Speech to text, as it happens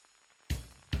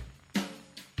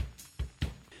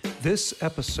This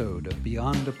episode of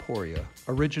Beyond Aporia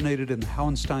originated in the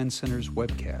Hauenstein Center's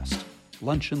webcast,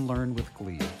 Lunch and Learn with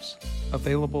Gleaves,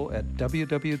 available at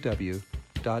www.gvsu.edu/HC.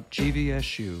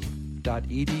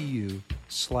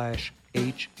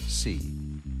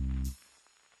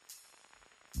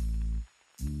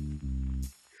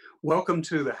 Welcome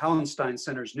to the Hauenstein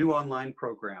Center's new online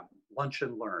program, Lunch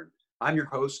and Learn. I'm your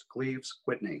host, Gleaves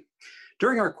Whitney.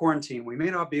 During our quarantine, we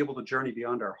may not be able to journey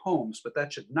beyond our homes, but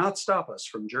that should not stop us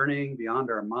from journeying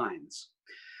beyond our minds.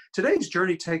 Today's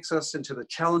journey takes us into the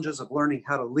challenges of learning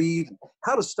how to lead,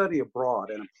 how to study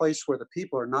abroad in a place where the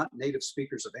people are not native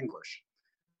speakers of English.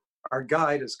 Our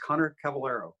guide is Connor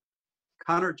Cavallaro.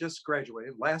 Connor just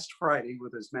graduated last Friday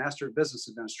with his Master of Business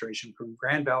Administration from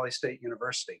Grand Valley State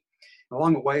University.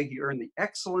 Along the way, he earned the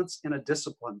Excellence in a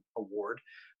Discipline Award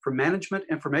for Management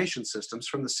Information Systems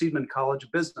from the Seidman College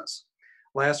of Business.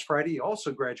 Last Friday, he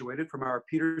also graduated from our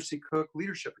Peter C. Cook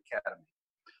Leadership Academy.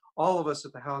 All of us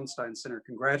at the Hauenstein Center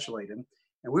congratulate him,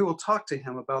 and we will talk to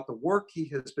him about the work he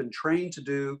has been trained to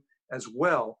do, as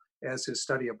well as his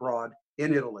study abroad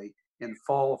in Italy in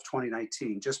fall of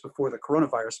 2019, just before the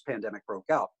coronavirus pandemic broke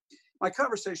out. My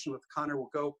conversation with Connor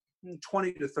will go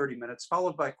 20 to 30 minutes,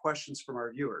 followed by questions from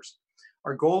our viewers.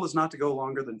 Our goal is not to go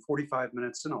longer than 45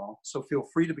 minutes in all, so feel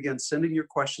free to begin sending your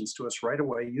questions to us right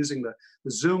away using the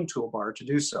Zoom toolbar to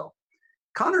do so.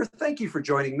 Connor, thank you for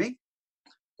joining me.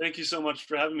 Thank you so much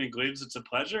for having me, Gleaves. It's a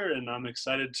pleasure, and I'm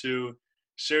excited to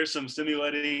share some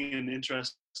stimulating and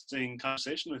interesting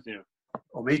conversation with you.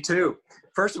 Well, me too.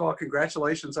 First of all,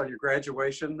 congratulations on your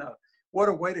graduation. What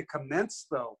a way to commence,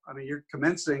 though. I mean, you're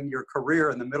commencing your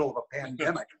career in the middle of a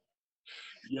pandemic.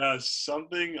 Yes,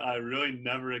 something I really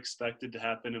never expected to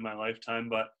happen in my lifetime,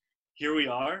 but here we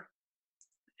are,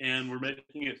 and we're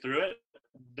making it through it.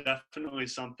 Definitely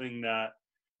something that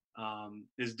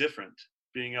is different,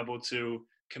 being able to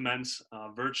commence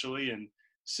virtually and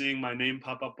seeing my name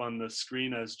pop up on the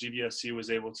screen as GVSU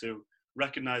was able to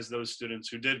recognize those students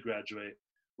who did graduate,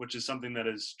 which is something that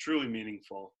is truly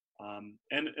meaningful,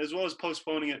 and as well as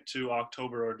postponing it to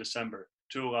October or December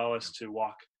to allow us to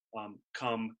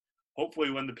come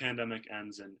hopefully when the pandemic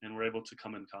ends and we're able to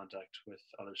come in contact with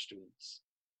other students.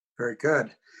 Very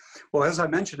good. Well, as I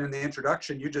mentioned in the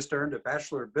introduction, you just earned a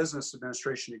Bachelor of Business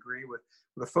Administration degree with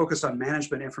a focus on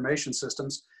management information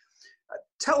systems.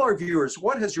 Tell our viewers,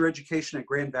 what has your education at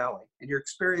Grand Valley and your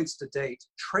experience to date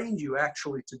trained you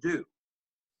actually to do?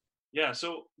 Yeah,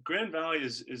 so Grand Valley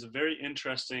is a very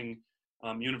interesting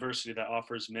university that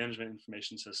offers management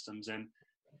information systems, and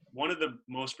one of the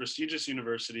most prestigious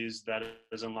universities that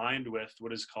is aligned with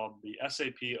what is called the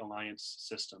SAP Alliance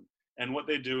system. And what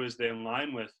they do is they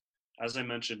align with, as I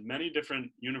mentioned, many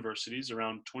different universities,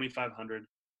 around 2,500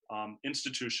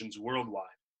 institutions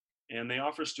worldwide. And they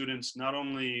offer students not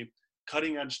only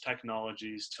cutting edge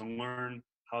technologies to learn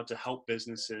how to help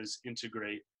businesses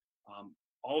integrate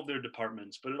all of their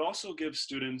departments, but it also gives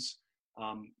students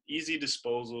easy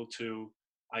disposal to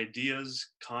ideas,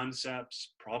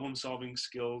 concepts, problem-solving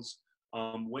skills,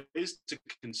 ways to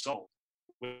consult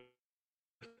with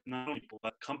not only people,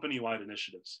 but company-wide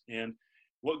initiatives. And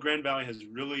what Grand Valley has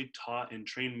really taught and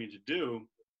trained me to do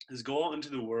is go out into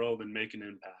the world and make an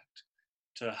impact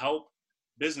to help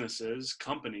businesses,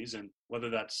 companies, and whether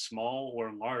that's small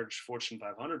or large Fortune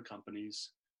 500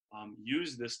 companies,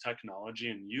 use this technology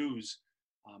and use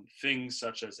things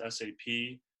such as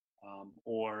SAP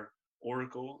or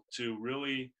Oracle to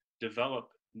really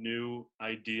develop new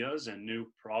ideas and new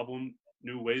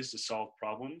ways to solve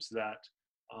problems that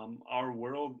our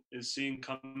world is seeing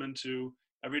come into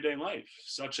everyday life,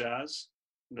 such as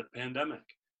the pandemic.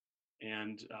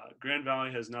 And Grand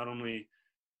Valley has not only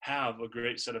have a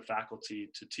great set of faculty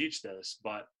to teach this,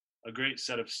 but a great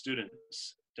set of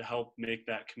students to help make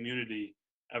that community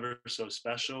ever so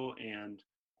special and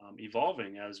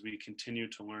evolving as we continue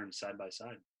to learn side by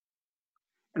side.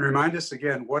 And remind us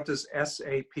again, what does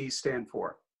SAP stand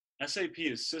for? SAP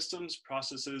is Systems,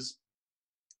 Processes,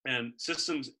 and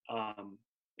Systems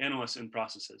Analysts and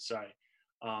Processes, sorry.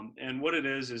 And what it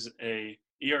is a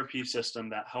ERP system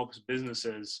that helps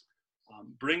businesses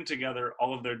bring together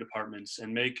all of their departments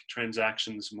and make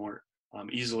transactions more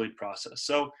easily processed.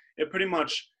 So it pretty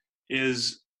much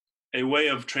is a way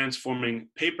of transforming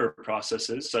paper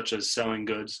processes, such as selling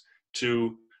goods,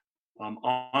 to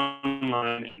online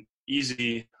and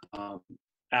easy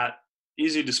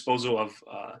disposal of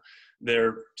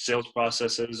their sales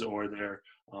processes or their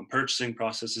purchasing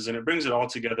processes, and it brings it all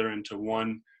together into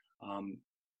one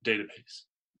database.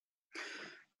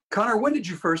 Connor, when did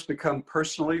you first become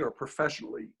personally or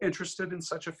professionally interested in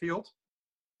such a field?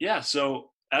 Yeah,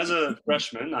 so as a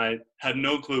freshman, I had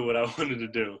no clue what I wanted to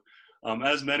do.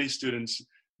 As many students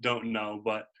don't know,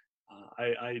 but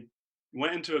I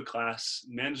went into a class,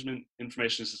 Management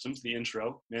Information Systems, the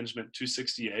intro, Management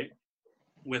 268,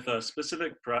 with a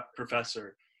specific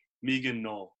professor, Megan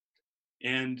Knoll.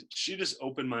 And she just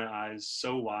opened my eyes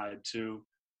so wide to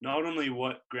not only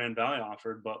what Grand Valley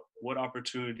offered, but what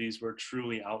opportunities were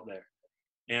truly out there.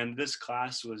 And this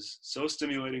class was so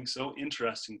stimulating, so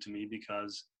interesting to me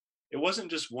because it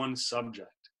wasn't just one subject.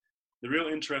 The real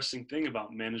interesting thing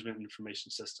about management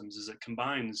information systems is it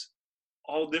combines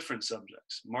all different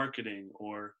subjects, marketing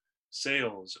or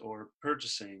sales or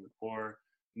purchasing or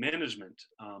management.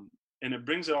 And it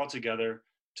brings it all together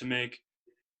to make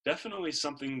definitely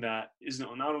something that is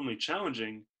not only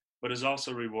challenging, but is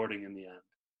also rewarding in the end.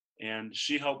 And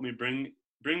she helped me bring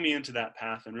me into that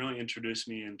path and really introduce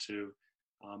me into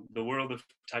the world of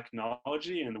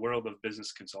technology and the world of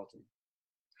business consulting.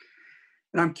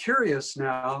 And I'm curious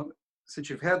now, since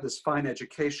you've had this fine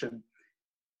education,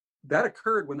 that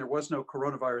occurred when there was no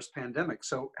coronavirus pandemic.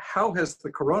 So how has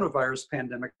the coronavirus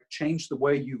pandemic changed the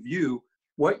way you view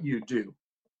what you do?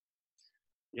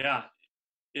 Yeah,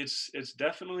 it's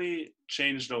definitely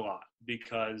changed a lot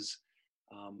because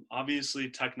obviously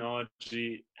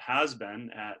technology has been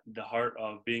at the heart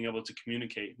of being able to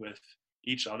communicate with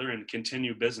each other and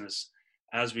continue business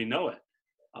as we know it.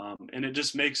 And it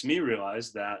just makes me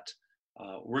realize that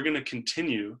we're going to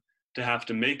continue to have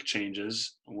to make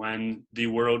changes when the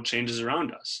world changes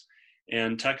around us.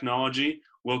 And technology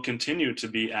will continue to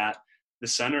be at the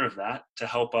center of that to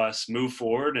help us move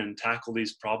forward and tackle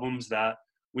these problems that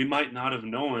we might not have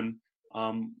known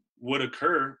would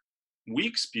occur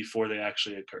weeks before they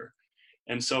actually occur.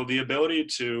 And so the ability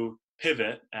to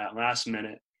pivot at last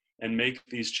minute and make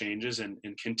these changes and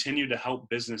continue to help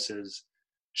businesses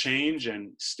change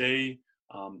and stay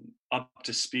up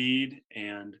to speed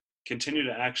and continue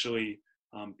to actually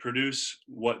produce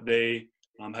what they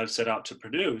have set out to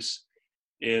produce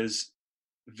is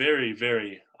very,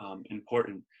 very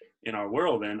important in our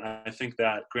world. And I think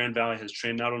that Grand Valley has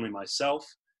trained not only myself,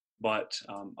 but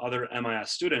other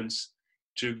MIS students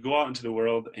to go out into the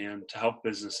world and to help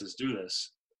businesses do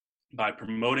this by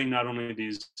promoting not only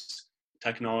these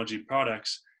technology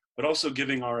products, but also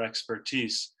giving our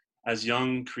expertise as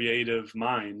young creative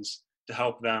minds to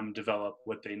help them develop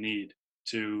what they need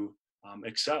to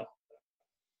excel.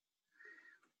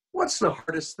 What's the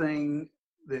hardest thing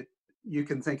that you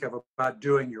can think of about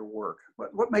doing your work?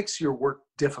 What makes your work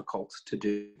difficult to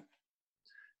do?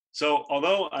 So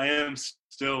although I am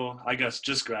still, I guess,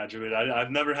 just graduated,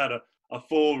 I've never had a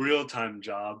full real-time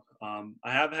job.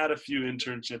 I have had a few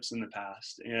internships in the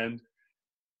past, and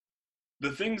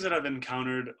the things that I've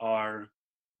encountered are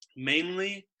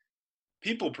mainly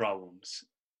people problems.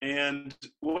 And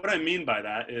what I mean by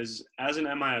that is, as an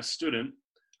MIS student,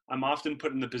 I'm often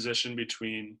put in the position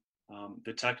between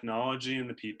the technology and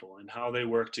the people and how they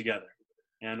work together.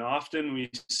 And often we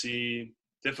see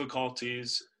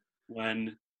difficulties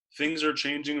when things are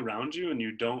changing around you and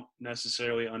you don't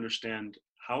necessarily understand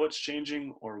how it's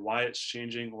changing or why it's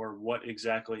changing or what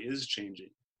exactly is changing.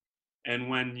 And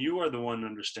when you are the one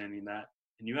understanding that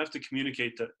and you have to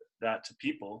communicate that to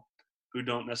people who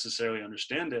don't necessarily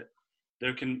understand it,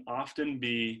 there can often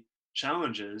be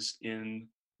challenges in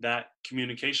that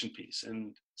communication piece.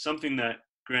 And something that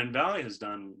Grand Valley has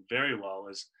done very well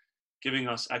is giving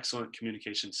us excellent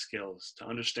communication skills to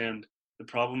understand the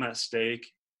problem at stake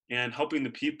and helping the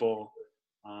people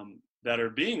that are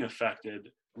being affected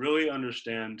really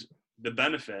understand the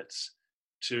benefits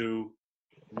to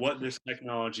what this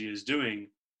technology is doing.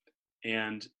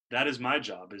 And that is my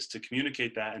job, is to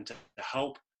communicate that and to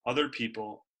help other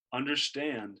people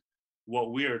understand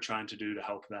what we are trying to do to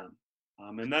help them.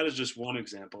 And that is just one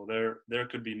example. There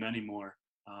could be many more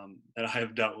that I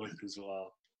have dealt with as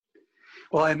well.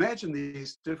 Well, I imagine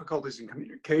these difficulties in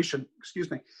communication,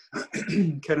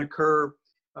 can occur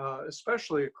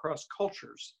especially across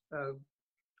cultures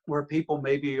where people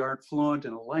maybe aren't fluent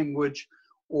in a language,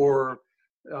 or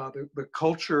the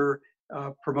culture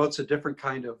promotes a different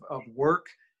kind of work.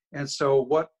 And so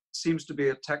what seems to be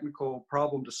a technical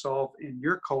problem to solve in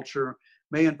your culture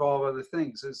may involve other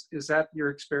things. Is that your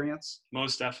experience?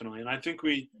 Most definitely. And I think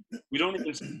we don't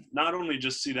even not only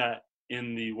just see that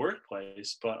in the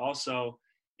workplace, but also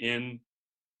in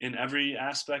every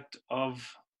aspect of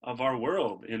our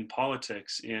world, in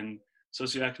politics, in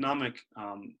socioeconomic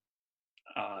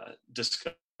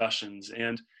discussions.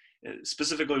 And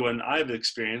specifically what I've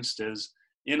experienced is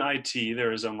in IT,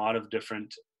 there is a lot of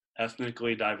different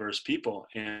ethnically diverse people,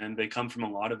 and they come from a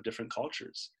lot of different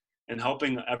cultures. And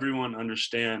helping everyone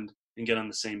understand and get on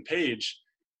the same page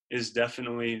is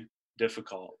definitely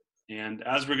difficult. And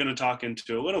as we're going to talk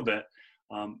into a little bit,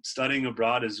 studying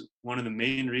abroad is one of the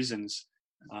main reasons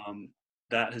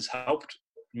that has helped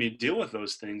me deal with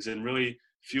those things and really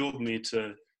fueled me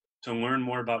to learn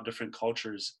more about different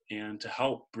cultures and to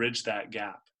help bridge that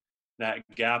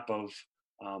gap of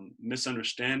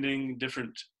misunderstanding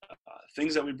different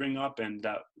things that we bring up and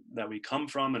that we come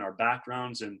from and our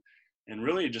backgrounds and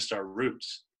really just our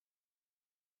roots.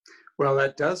 Well,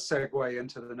 that does segue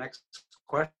into the next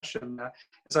question.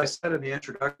 As I said in the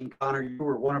introduction, Connor, you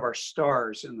were one of our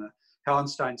stars in the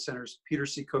Hallenstein Center's Peter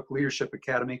C. Cook Leadership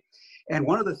Academy. And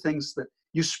one of the things that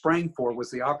you sprang for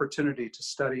was the opportunity to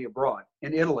study abroad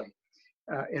in Italy.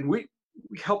 And we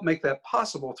helped make that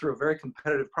possible through a very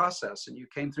competitive process. And you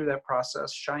came through that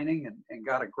process shining and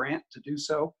got a grant to do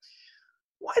so.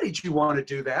 Why did you want to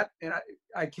do that? And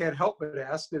I can't help but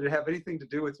ask, did it have anything to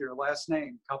do with your last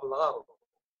name, Cavallaro?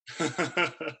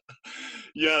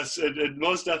 Yes, it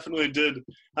most definitely did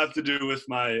have to do with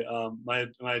my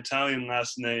my Italian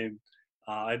last name.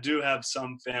 I do have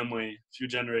some family, a few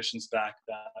generations back,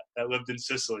 that lived in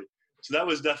Sicily, so that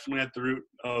was definitely at the root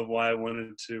of why I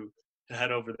wanted to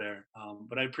head over there.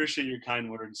 But I appreciate your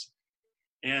kind words,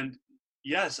 and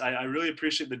yes, I really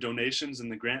appreciate the donations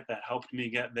and the grant that helped me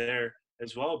get there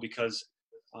as well, because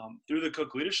through the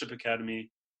Cook Leadership Academy,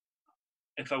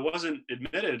 if I wasn't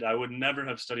admitted, I would never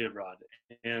have studied abroad.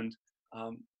 And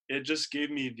it just gave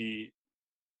me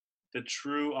the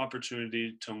true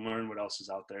opportunity to learn what else is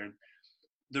out there. And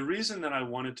the reason that I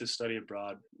wanted to study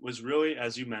abroad was really,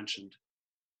 as you mentioned,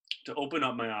 to open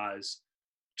up my eyes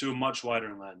to a much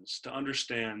wider lens, to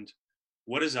understand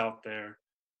what is out there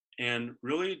and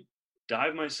really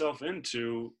dive myself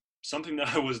into something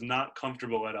that I was not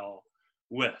comfortable at all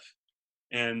with.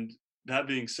 And that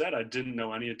being said, I didn't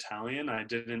know any Italian. I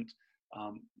didn't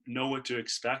know what to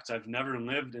expect. I've never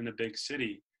lived in a big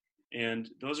city. And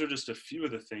those are just a few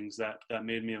of the things that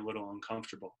made me a little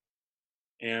uncomfortable.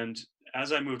 And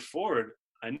as I moved forward,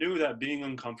 I knew that being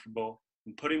uncomfortable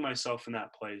and putting myself in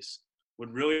that place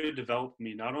would really develop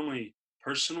me, not only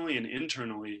personally and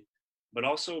internally, but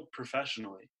also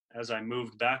professionally as I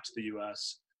moved back to the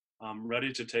US,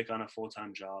 ready to take on a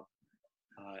full-time job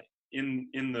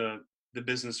in the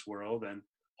business world and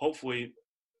hopefully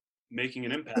making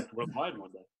an impact worldwide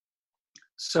one day.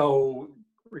 So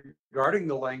regarding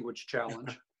the language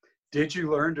challenge, did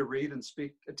you learn to read and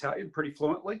speak Italian pretty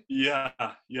fluently? Yeah.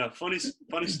 Funny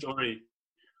story.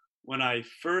 When I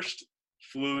first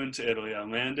flew into Italy, I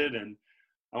landed and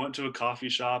I went to a coffee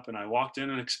shop and I walked in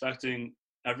and expecting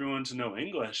everyone to know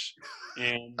English.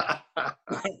 And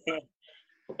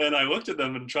and I looked at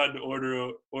them and tried to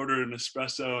order an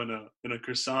espresso and a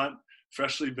croissant,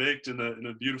 freshly baked in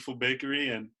a beautiful bakery,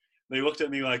 and they looked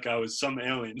at me like I was some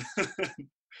alien.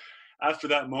 After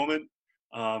that moment,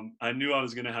 I knew I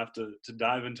was going to have to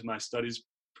dive into my studies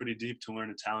pretty deep to learn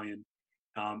Italian,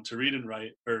 to read and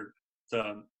write, or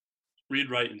to read,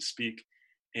 write, and speak.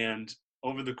 And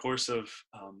over the course of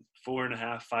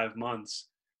 4.5, 5 months,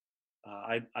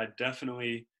 I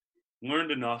definitely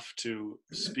learned enough to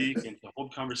speak and to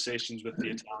hold conversations with the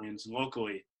Italians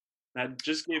locally. That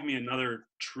just gave me another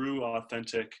true,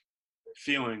 authentic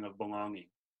feeling of belonging.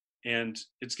 And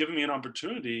it's given me an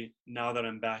opportunity now that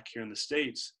I'm back here in the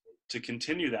States to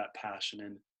continue that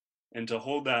passion and to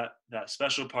hold that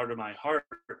special part of my heart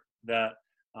that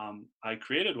I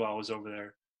created while I was over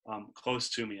there close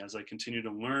to me as I continue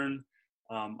to learn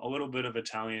a little bit of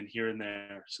Italian here and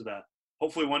there, so that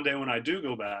hopefully one day when I do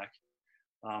go back,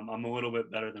 I'm a little bit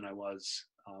better than I was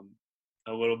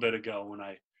a little bit ago when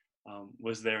I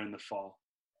was there in the fall.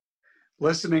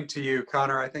 Listening to you,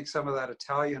 Connor, I think some of that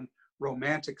Italian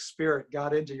romantic spirit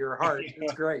got into your heart.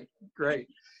 It's great.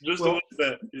 Just a little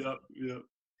bit. Yeah.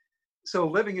 So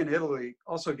living in Italy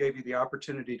also gave you the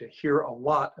opportunity to hear a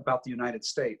lot about the United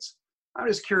States. I'm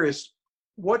just curious,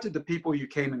 what did the people you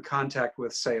came in contact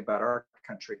with say about our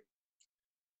country?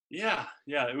 Yeah.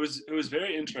 It was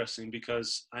very interesting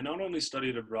because I not only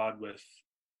studied abroad with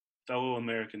fellow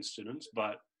American students,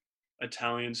 but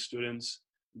Italian students,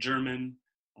 German,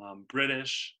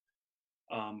 British,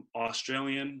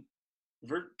 Australian,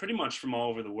 pretty much from all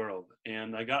over the world.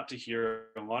 And I got to hear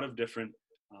a lot of different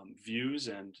views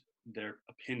and their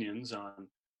opinions on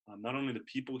not only the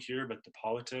people here, but the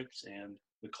politics and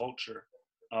the culture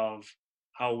of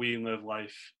how we live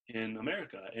life in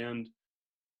America. And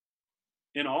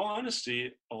in all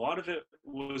honesty, a lot of it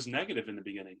was negative in the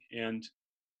beginning. And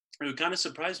it kind of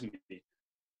surprised me.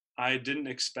 I didn't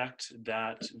expect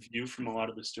that view from a lot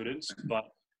of the students, but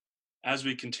as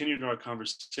we continued our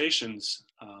conversations,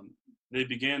 they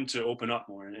began to open up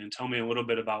more and tell me a little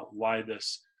bit about why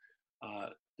this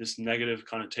this negative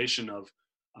connotation of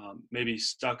maybe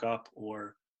stuck up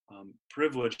or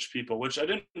privileged people, which I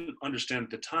didn't understand at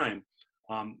the time.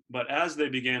 But as they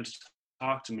began to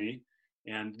talk to me,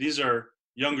 and these are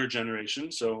younger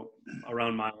generations, so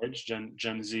around my age, Gen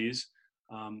Zs,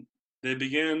 they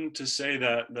began to say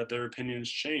that their opinions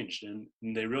changed, and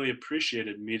they really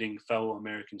appreciated meeting fellow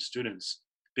American students,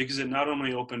 because it not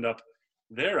only opened up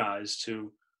their eyes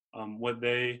to what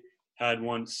they had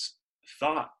once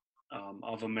thought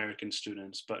of American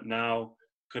students, but now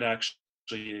could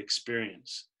actually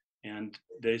experience. And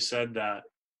they said that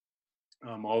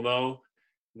although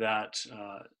that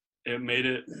it made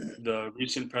it, the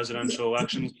recent presidential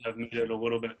elections have made it a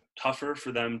little bit tougher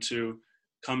for them to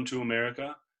come to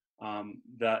America,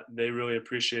 that they really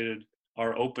appreciated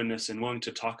our openness and willing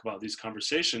to talk about these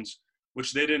conversations,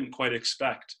 which they didn't quite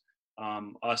expect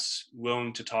us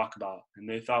willing to talk about. And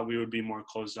they thought we would be more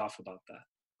closed off about that.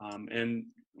 And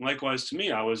likewise to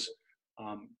me, I was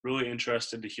really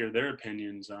interested to hear their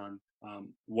opinions on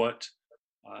what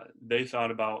they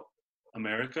thought about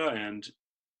America, and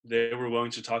they were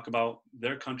willing to talk about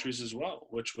their countries as well,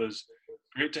 which was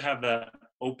great to have that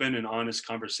open and honest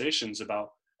conversations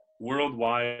about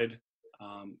worldwide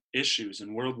issues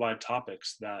and worldwide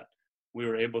topics that we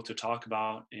were able to talk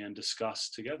about and discuss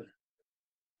together.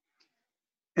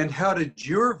 And how did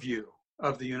your view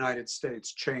of the United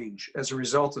States change as a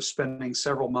result of spending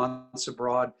several months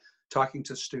abroad talking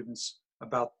to students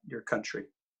about your country?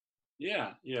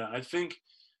 Yeah, I think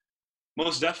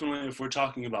most definitely, if we're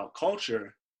talking about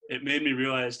culture, it made me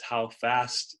realize how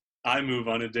fast I move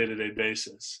on a day-to-day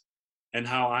basis, and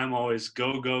how I'm always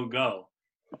go, go, go.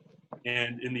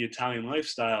 And in the Italian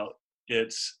lifestyle,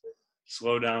 it's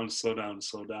slow down, slow down,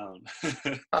 slow down.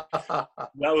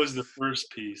 That was the first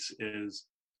piece, is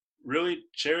really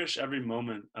cherish every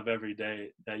moment of every day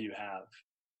that you have.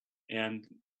 And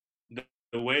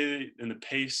the way and the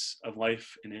pace of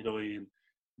life in Italy, and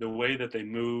the way that they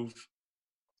move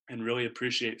and really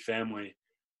appreciate family,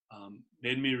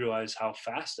 made me realize how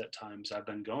fast at times I've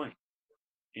been going,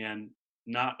 and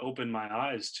not open my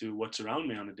eyes to what's around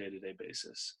me on a day-to-day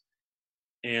basis.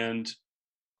 And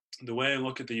the way I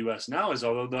look at the U.S. now is,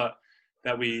 although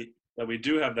that we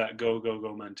do have that go, go,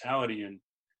 go mentality, and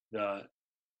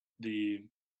the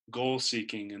goal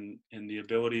seeking, and the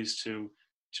abilities to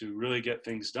really get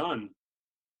things done,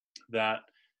 that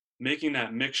making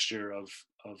that mixture of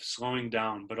slowing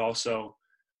down but also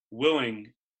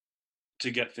willing to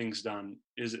get things done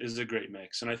is a great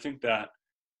mix. And I think that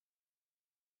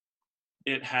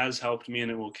it has helped me, and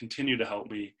it will continue to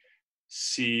help me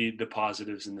see the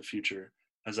positives in the future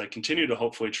as I continue to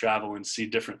hopefully travel and see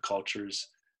different cultures,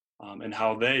 and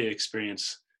how they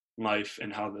experience life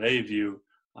and how they view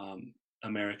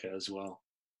America as well.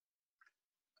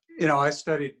 You know, I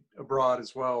studied abroad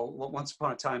as well once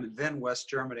upon a time, and then West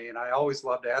Germany. And I always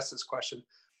love to ask this question: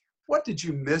 what did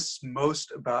you miss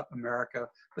most about America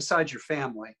besides your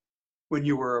family when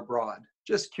you were abroad?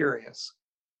 Just curious.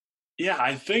 Yeah,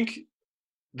 I think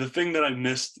the thing that I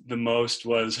missed the most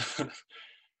was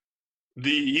the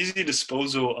easy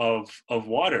disposal of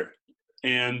water.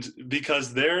 And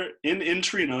because they're in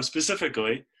Trino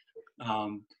specifically,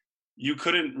 you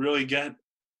couldn't really get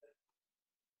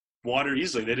water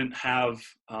easily. They didn't have,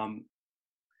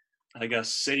 I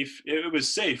guess, safe. It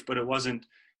was safe, but it wasn't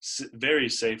very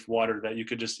safe water that you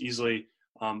could just easily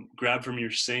grab from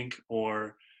your sink,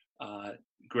 or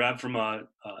grab from a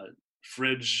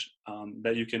fridge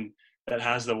that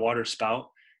has the water spout.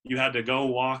 You had to go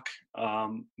walk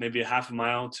maybe a half a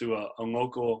mile to a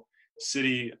local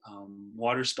city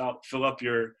water spout, fill up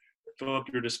your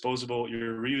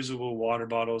reusable water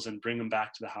bottles, and bring them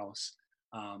back to the house.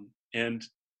 And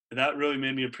that really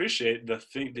made me appreciate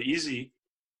the easy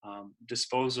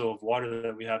disposal of water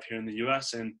that we have here in the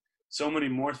U.S., and so many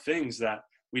more things that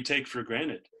we take for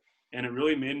granted. And it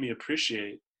really made me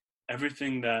appreciate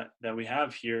everything that we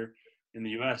have here in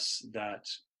the U.S. that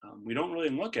we don't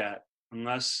really look at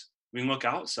unless we look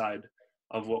outside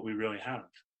of what we really have.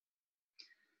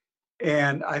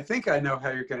 And I think I know how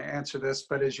you're going to answer this,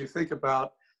 but as you think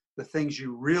about the things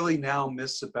you really now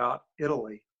miss about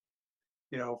Italy,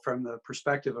 you know, from the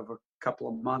perspective of a couple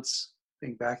of months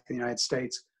being back in the United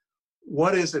States,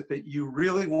 what is it that you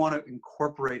really want to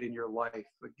incorporate in your life?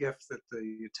 The gift that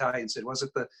the Italians did, was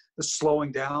it the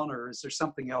slowing down, or is there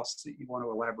something else that you want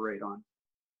to elaborate on?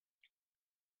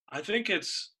 I think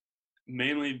it's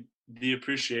mainly the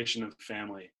appreciation of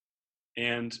family.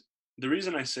 And the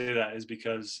reason I say that is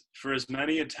because for as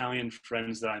many Italian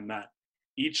friends that I met,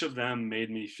 each of them made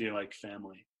me feel like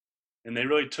family. And they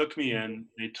really took me in.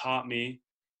 They taught me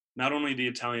not only the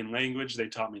Italian language, they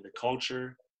taught me the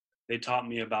culture. They taught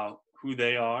me about who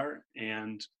they are,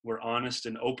 and were honest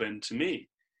and open to me.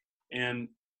 And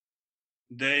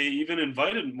they even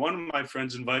invited, one of my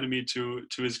friends invited me to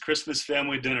his Christmas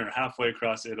family dinner halfway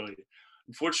across Italy.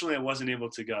 Unfortunately, I wasn't able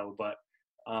to go, but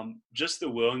just the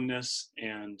willingness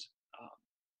and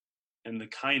the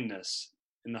kindness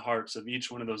in the hearts of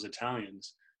each one of those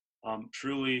Italians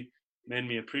truly made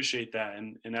me appreciate that.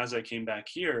 And as I came back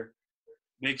here,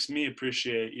 makes me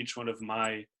appreciate each one of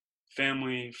my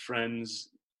family, friends,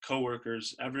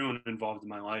 coworkers, everyone involved in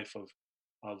my life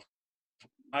of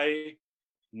why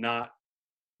not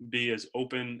be as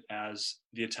open as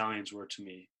the Italians were to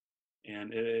me.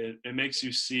 And it makes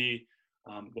you see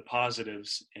the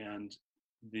positives and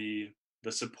the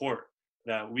support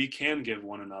that we can give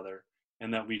one another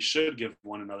and that we should give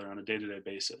one another on a day-to-day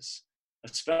basis,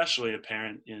 especially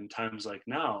apparent in times like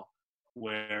now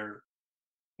where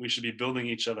we should be building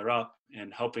each other up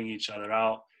and helping each other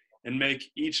out and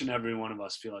make each and every one of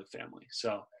us feel like family.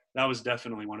 So that was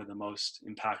definitely one of the most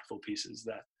impactful pieces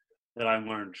that I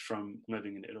learned from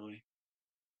living in Italy.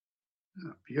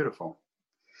 Oh, beautiful.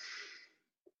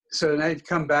 So now you've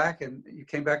come back and you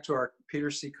came back to our Peter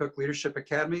C. Cook Leadership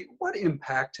Academy. What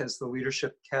impact has the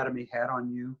Leadership Academy had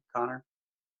on you, Connor?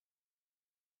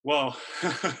 Well,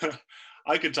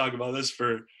 I could talk about this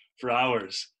for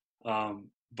hours,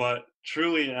 but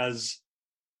truly, as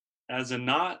a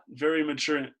not very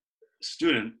mature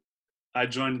student, I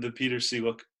joined the Peter C.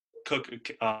 Cook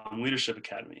Leadership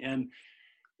Academy,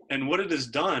 and what it has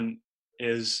done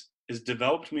is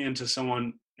developed me into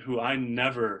someone who I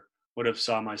never would have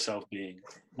saw myself being,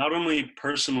 not only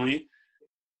personally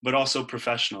but also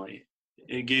professionally.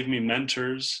 It gave me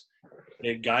mentors,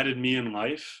 it guided me in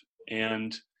life,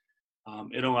 and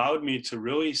it allowed me to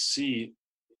really see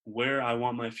where I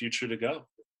want my future to go.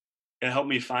 It helped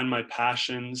me find my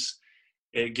passions.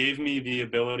 It gave me the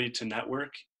ability to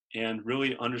network and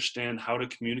really understand how to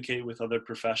communicate with other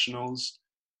professionals.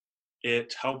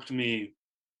 It helped me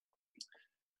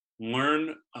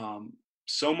learn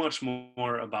so much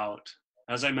more about,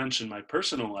 as I mentioned, my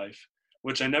personal life,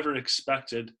 which I never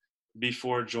expected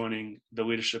before joining the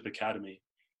Leadership Academy,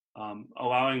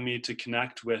 allowing me to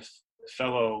connect with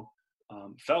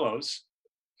fellows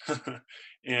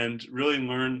and really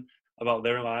learn about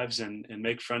their lives and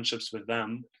make friendships with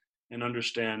them and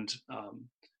understand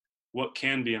what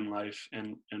can be in life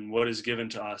and what is given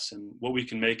to us and what we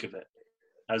can make of it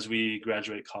as we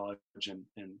graduate college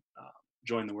and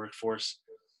join the workforce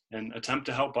and attempt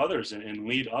to help others and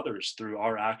lead others through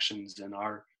our actions and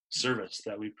our service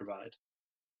that we provide.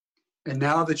 And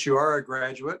now that you are a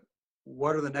graduate,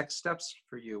 what are the next steps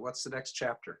for you? What's the next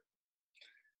chapter?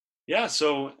 Yeah,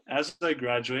 so as I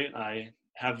graduate, I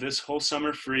have this whole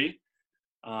summer free,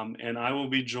 and I will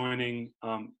be joining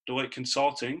Deloitte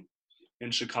Consulting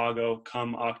in Chicago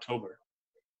come October.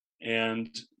 And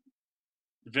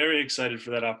very excited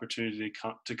for that opportunity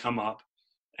to come up,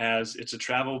 as it's a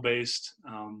travel-based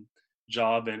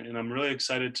job, and I'm really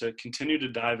excited to continue to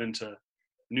dive into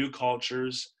new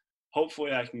cultures.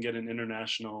 Hopefully I can get an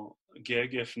international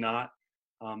gig, if not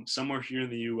somewhere here in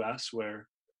the US where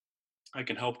I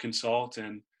can help consult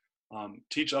and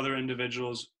teach other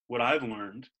individuals what I've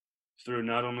learned through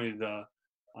not only the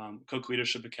Cook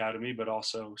Leadership Academy, but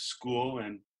also school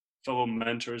and fellow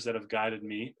mentors that have guided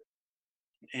me.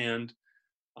 And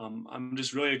I'm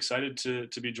just really excited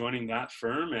to be joining that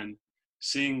firm and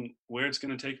seeing where it's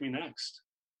going to take me next.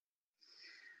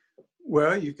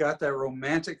 Well, you've got that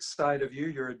romantic side of you.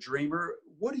 You're a dreamer.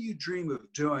 What do you dream of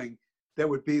doing that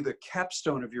would be the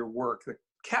capstone of your work, the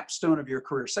capstone of your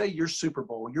career? Say your Super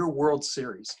Bowl, your World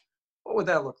Series. What would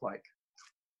that look like?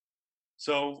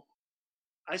 So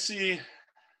I see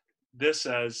this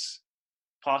as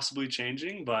possibly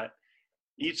changing, but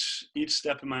each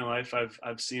step in my life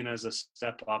I've seen as a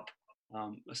step up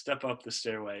the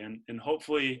stairway, and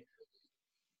hopefully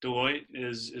Deloitte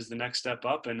is the next step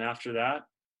up, and after that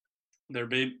there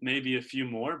may be a few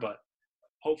more, but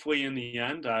hopefully in the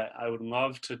end I would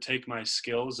love to take my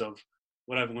skills of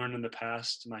what I've learned in the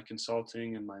past, my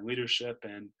consulting and my leadership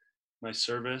and my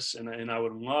service, and I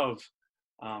would love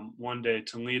one day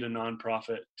to lead a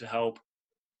nonprofit to help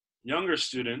younger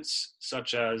students,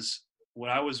 such as what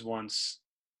I was once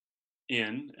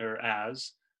in or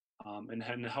as, and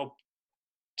help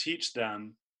teach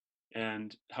them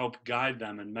and help guide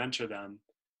them and mentor them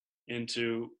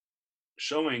into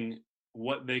showing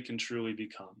what they can truly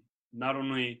become, not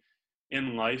only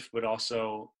in life, but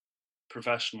also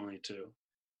professionally too.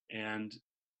 And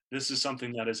this is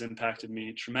something that has impacted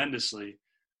me tremendously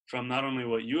from not only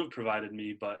what you have provided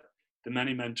me, but the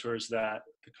many mentors that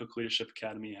the Cook Leadership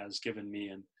Academy has given me.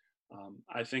 And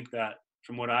I think that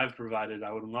from what I've provided,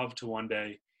 I would love to one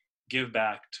day give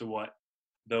back to what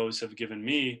those have given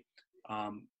me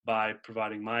by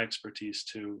providing my expertise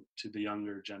to the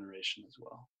younger generation as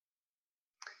well.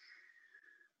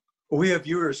 We have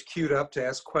viewers queued up to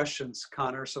ask questions,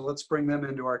 Connor, so let's bring them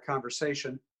into our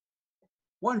conversation.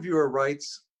 One viewer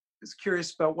writes, is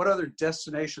curious about what other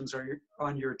destinations are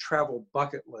on your travel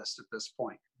bucket list at this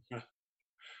point?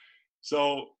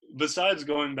 So besides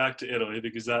going back to Italy,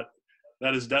 because that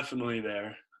is definitely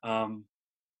there,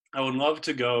 I would love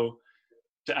to go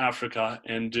to Africa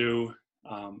and do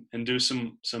some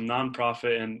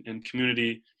nonprofit and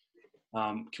community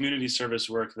service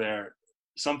work there.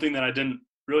 Something that I didn't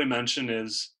really mention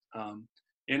is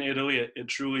in Italy, it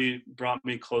truly brought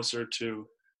me closer to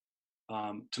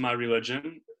my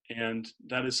religion, and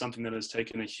that is something that has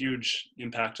taken a huge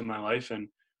impact on my life and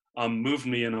moved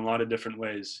me in a lot of different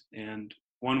ways. And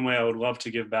one way I would love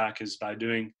to give back is by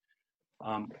doing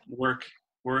work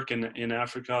in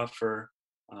Africa for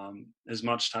as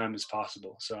much time as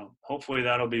possible. So hopefully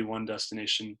that'll be one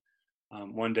destination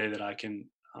one day that I can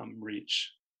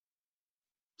reach.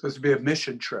 So this would be a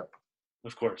mission trip.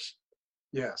 Of course.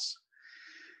 Yes.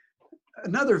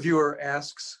 Another viewer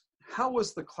asks, how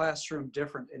was the classroom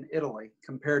different in Italy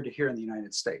compared to here in the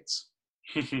United States?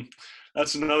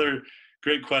 That's another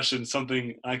great question,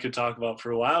 something I could talk about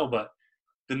for a while, but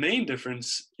the main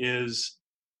difference is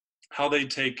how they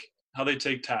take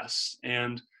tests.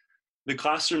 And the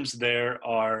classrooms there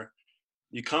are,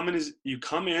 you come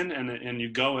in and you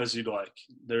go as you'd like.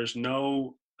 There's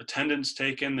no attendance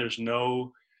taken. There's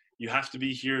no, you have to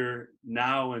be here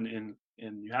now and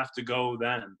you have to go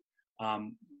then.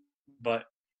 But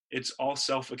it's all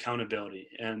self-accountability.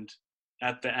 And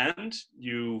at the end,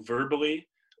 you verbally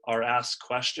are asked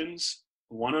questions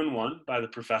one-on-one by the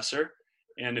professor.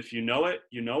 And if you know it,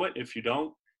 you know it. If you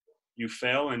don't, you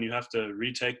fail and you have to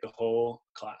retake the whole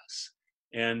class.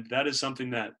 And that is something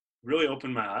that really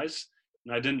opened my eyes.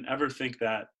 And I didn't ever think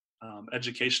that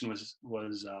education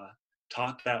was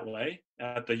taught that way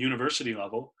at the university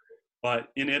level. But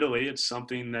in Italy, it's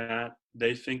something that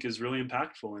they think is really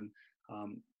impactful. And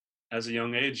as a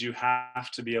young age, you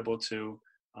have to be able to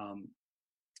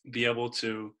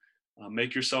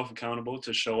make yourself accountable,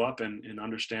 to show up and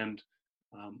understand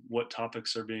what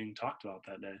topics are being talked about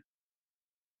that day.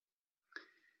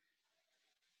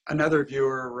 Another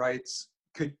viewer writes,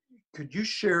 could you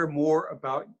share more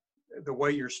about the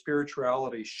way your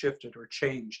spirituality shifted or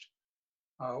changed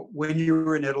when you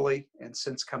were in Italy and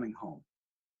since coming home?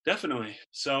 Definitely.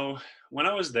 So when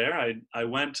I was there, I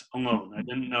went alone. I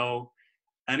didn't know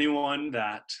anyone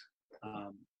that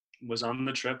was on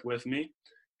the trip with me.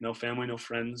 No family, no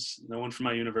friends, no one from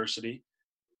my university.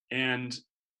 And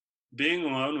being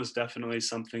alone was definitely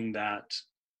something that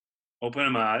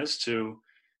opened my eyes to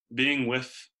being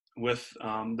with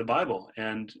the Bible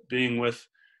and being with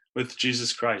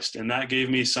Jesus Christ. And that gave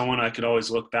me someone I could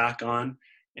always look back on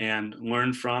and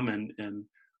learn from and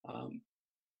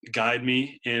guide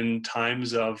me in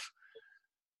times of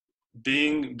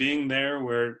being there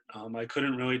where I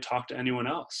couldn't really talk to anyone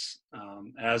else.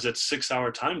 As it's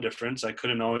 6-hour time difference, I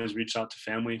couldn't always reach out to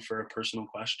family for a personal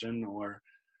question or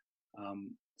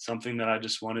something that I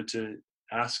just wanted to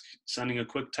ask, sending a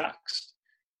quick text.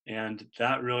 And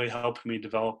that really helped me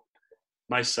develop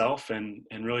myself and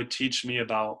really teach me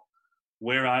about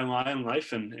where I lie in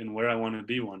life and where I want to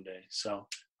be one day. So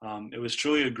it was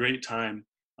truly a great time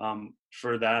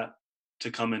for that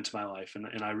to come into my life.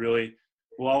 And I really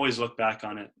will always look back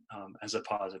on it as a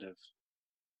positive.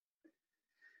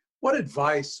 What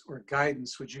advice or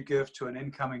guidance would you give to an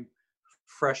incoming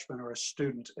freshman or a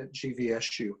student at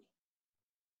GVSU?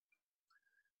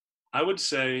 I would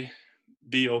say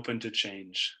be open to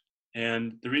change.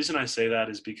 And the reason I say that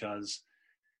is because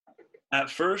at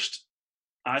first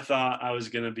I thought I was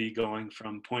going to be going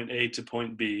from point A to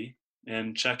point B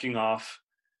and checking off,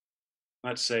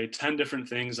 let's say, 10 different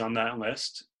things on that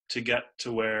list to get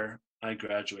to where I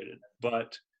graduated.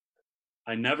 But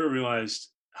I never realized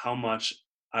how much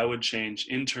I would change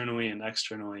internally and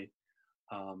externally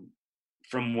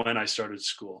from when I started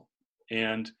school.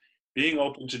 And being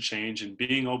open to change and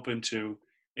being open to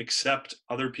accept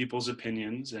other people's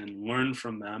opinions and learn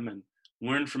from them and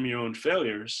learn from your own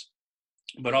failures,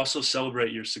 but also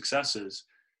celebrate your successes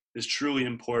is truly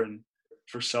important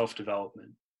for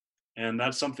self-development. And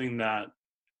that's something that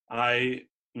I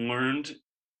learned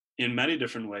in many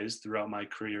different ways throughout my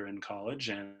career in college,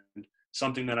 and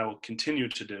something that I will continue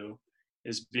to do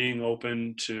is being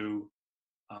open to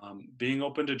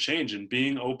change and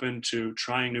being open to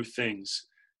trying new things,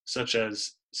 such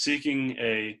as seeking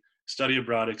a study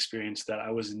abroad experience that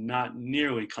I was not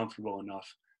nearly comfortable enough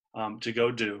to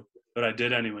go do, but I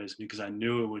did anyways because I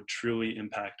knew it would truly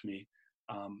impact me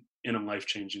in a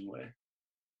life-changing way.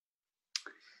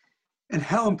 And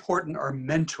how important are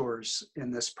mentors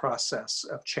in this process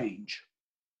of change?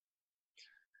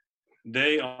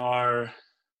 They are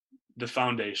the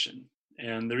foundation.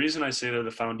 And the reason I say they're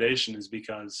the foundation is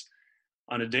because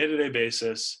on a day-to-day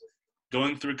basis,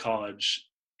 going through college,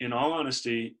 in all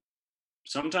honesty,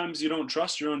 sometimes you don't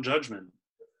trust your own judgment.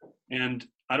 And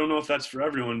I don't know if that's for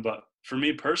everyone, but for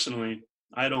me personally,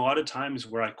 I had a lot of times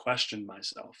where I questioned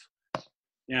myself.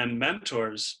 And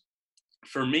mentors,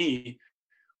 for me,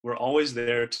 were always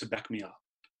there to back me up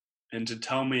and to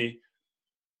tell me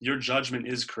your judgment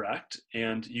is correct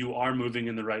and you are moving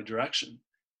in the right direction,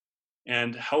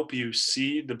 and help you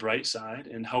see the bright side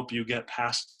and help you get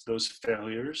past those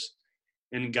failures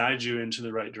and guide you into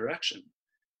the right direction.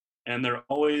 And they're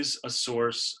always a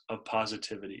source of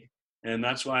positivity. And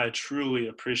that's why I truly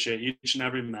appreciate each and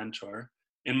every mentor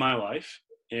in my life.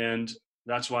 And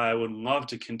that's why I would love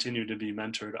to continue to be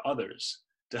mentor to others,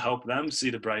 to help them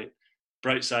see the bright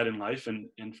side in life, and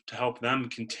to help them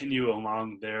continue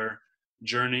along their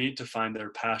journey to find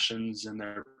their passions and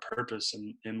their purpose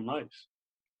in life.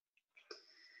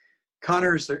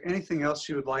 Connor, is there anything else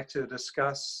you would like to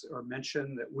discuss or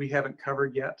mention that we haven't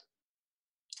covered yet?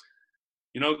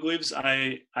 You know, Gleaves,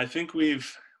 I think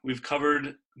we've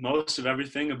covered most of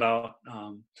everything about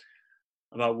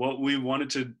what we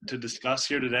wanted to discuss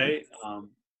here today.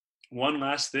 One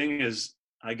last thing is,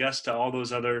 I guess, to all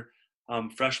those other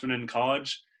freshmen in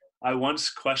college, I once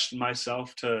questioned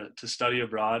myself to study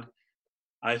abroad.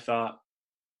 I thought,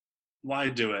 why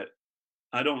do it?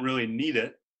 I don't really need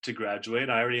it to graduate.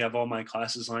 I already have all my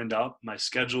classes lined up. My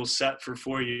schedule's set for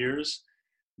 4 years.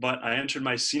 But I entered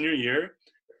my senior year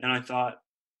and I thought,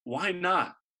 why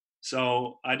not?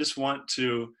 So I just want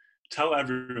to tell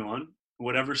everyone,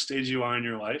 whatever stage you are in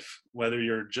your life, whether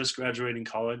you're just graduating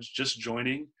college, just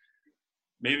joining,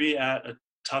 maybe at a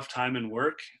tough time in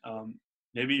work,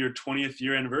 maybe your 20th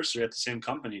year anniversary at the same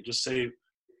company, just say,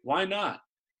 why not?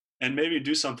 And maybe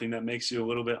do something that makes you a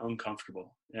little bit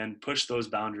uncomfortable and push those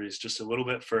boundaries just a little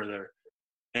bit further.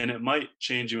 And it might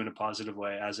change you in a positive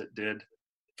way, as it did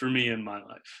for me in my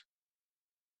life.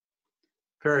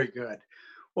 Very good.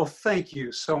 Well, thank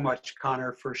you so much,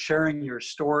 Connor, for sharing your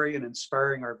story and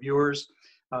inspiring our viewers.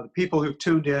 The people who've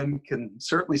tuned in can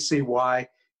certainly see why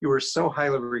you were so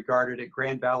highly regarded at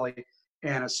Grand Valley,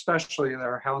 and especially at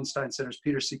our Hallenstein Center's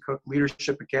Peter C. Cook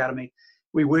Leadership Academy.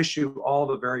 We wish you all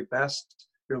the very best.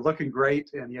 You're looking great,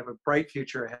 and you have a bright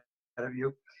future ahead of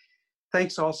you.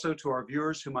 Thanks also to our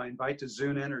viewers whom I invite to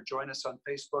Zoom in or join us on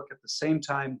Facebook at the same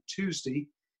time Tuesday,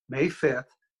 May 5th,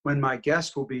 when my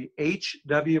guest will be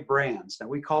H.W. Brands. Now,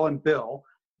 we call him Bill.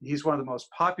 He's one of the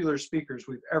most popular speakers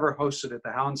we've ever hosted at the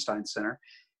Hallenstein Center.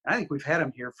 I think we've had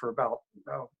him here for about,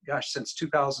 since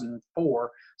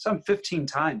 2004, some 15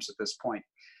 times at this point.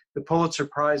 The Pulitzer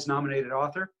Prize nominated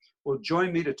author will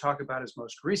join me to talk about his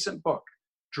most recent book,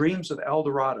 Dreams of El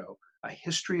Dorado, A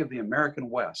History of the American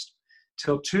West.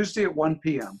 Till Tuesday at 1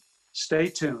 p.m., stay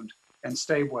tuned and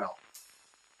stay well.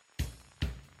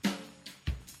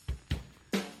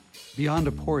 Beyond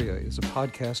Aporia is a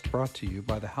podcast brought to you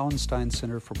by the Hallenstein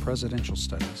Center for Presidential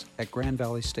Studies at Grand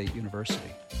Valley State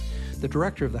University. The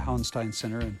director of the Hallenstein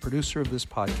Center and producer of this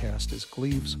podcast is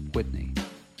Gleaves Whitney.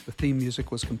 The theme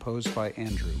music was composed by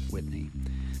Andrew Whitney.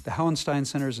 The Hallenstein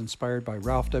Center is inspired by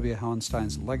Ralph W.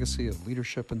 Hallenstein's legacy of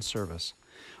leadership and service.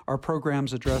 Our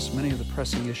programs address many of the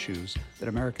pressing issues that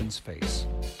Americans face.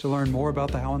 To learn more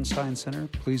about the Hallenstein Center,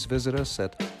 please visit us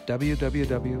at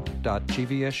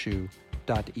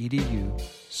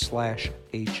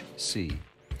www.gvsu.edu/HC.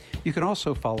 You can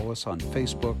also follow us on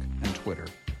Facebook and Twitter.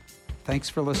 Thanks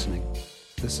for listening.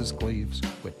 This is Gleaves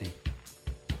Whitney.